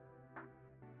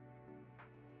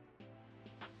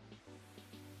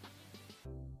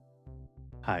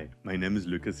Hi, my name is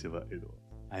Lucas Silva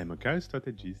Edwards. I am a career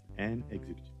strategist and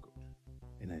executive coach,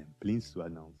 and I am pleased to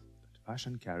announce that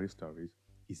Fashion Career Stories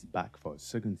is back for a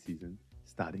second season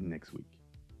starting next week.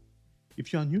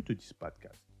 If you are new to this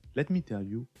podcast, let me tell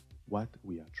you what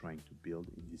we are trying to build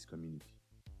in this community.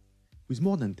 With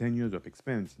more than 10 years of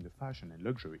experience in the fashion and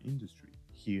luxury industry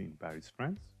here in Paris,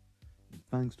 France, and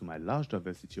thanks to my large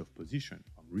diversity of positions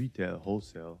from retail,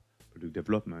 wholesale, product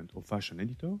development, or fashion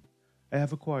editor, I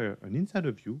have acquired an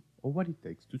insider view of what it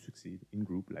takes to succeed in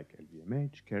groups like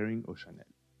LVMH, Kering, or Chanel,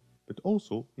 but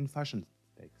also in fashion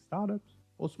tech startups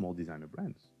or small designer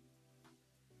brands.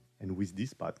 And with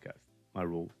this podcast, my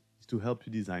role is to help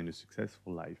you design a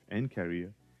successful life and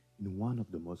career in one of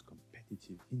the most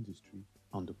competitive industries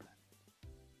on the planet.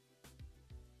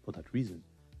 For that reason,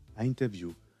 I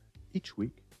interview each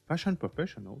week fashion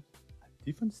professionals at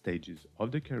different stages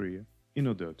of their career in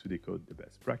order to decode the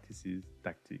best practices,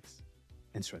 tactics,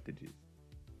 and strategies.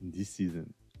 In this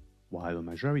season, while a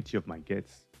majority of my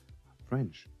guests are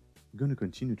French, we're going to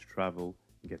continue to travel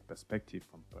and get perspective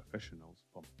from professionals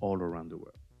from all around the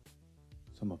world.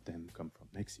 Some of them come from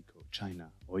Mexico, China,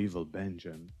 or even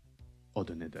Belgium, or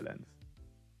the Netherlands.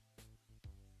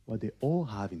 What they all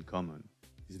have in common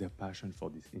is their passion for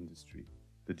this industry,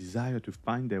 the desire to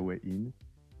find their way in,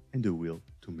 and the will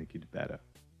to make it better.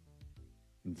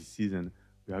 In this season,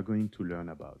 we are going to learn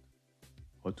about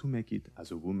how to make it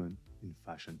as a woman in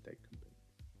fashion tech company.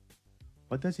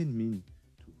 What does it mean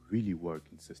to really work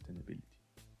in sustainability?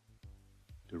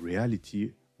 The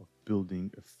reality of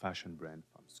building a fashion brand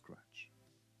from scratch.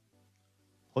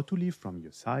 How to live from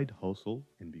your side hustle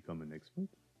and become an expert?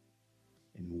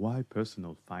 And why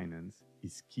personal finance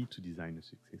is key to design a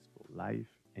successful life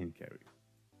and career.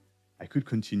 I could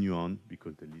continue on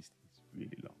because the list is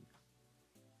really long.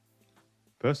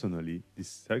 Personally, this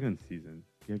second season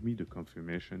gave me the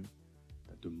confirmation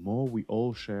that the more we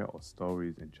all share our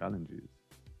stories and challenges,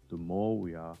 the more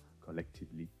we are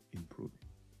collectively improving.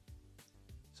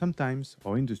 Sometimes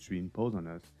our industry imposes on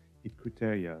us its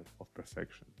criteria of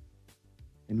perfection.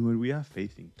 And when we are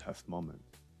facing tough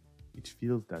moments, it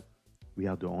feels that we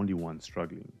are the only ones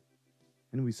struggling,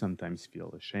 and we sometimes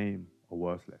feel ashamed or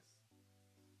worthless.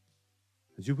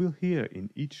 As you will hear in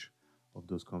each of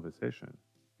those conversations,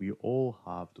 we all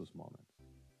have those moments,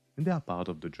 and they are part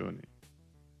of the journey.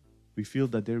 We feel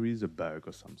that there is a bug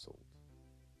of some sort,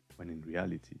 when in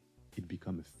reality, it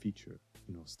becomes a feature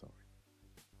in our story.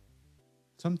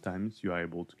 Sometimes you are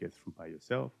able to get through by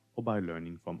yourself or by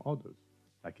learning from others,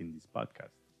 like in this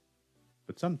podcast.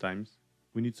 But sometimes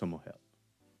we need some more help.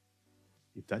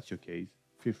 If that's your case,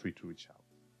 feel free to reach out.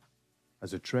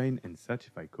 As a trained and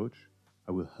certified coach,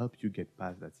 I will help you get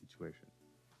past that situation,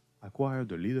 acquire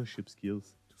the leadership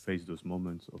skills to face those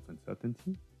moments of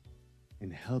uncertainty,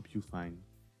 and help you find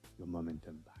your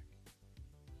momentum back.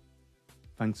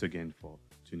 Thanks again for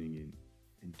tuning in,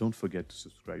 and don't forget to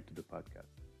subscribe to the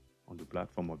podcast on the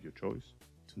platform of your choice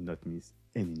to not miss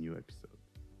any new episode.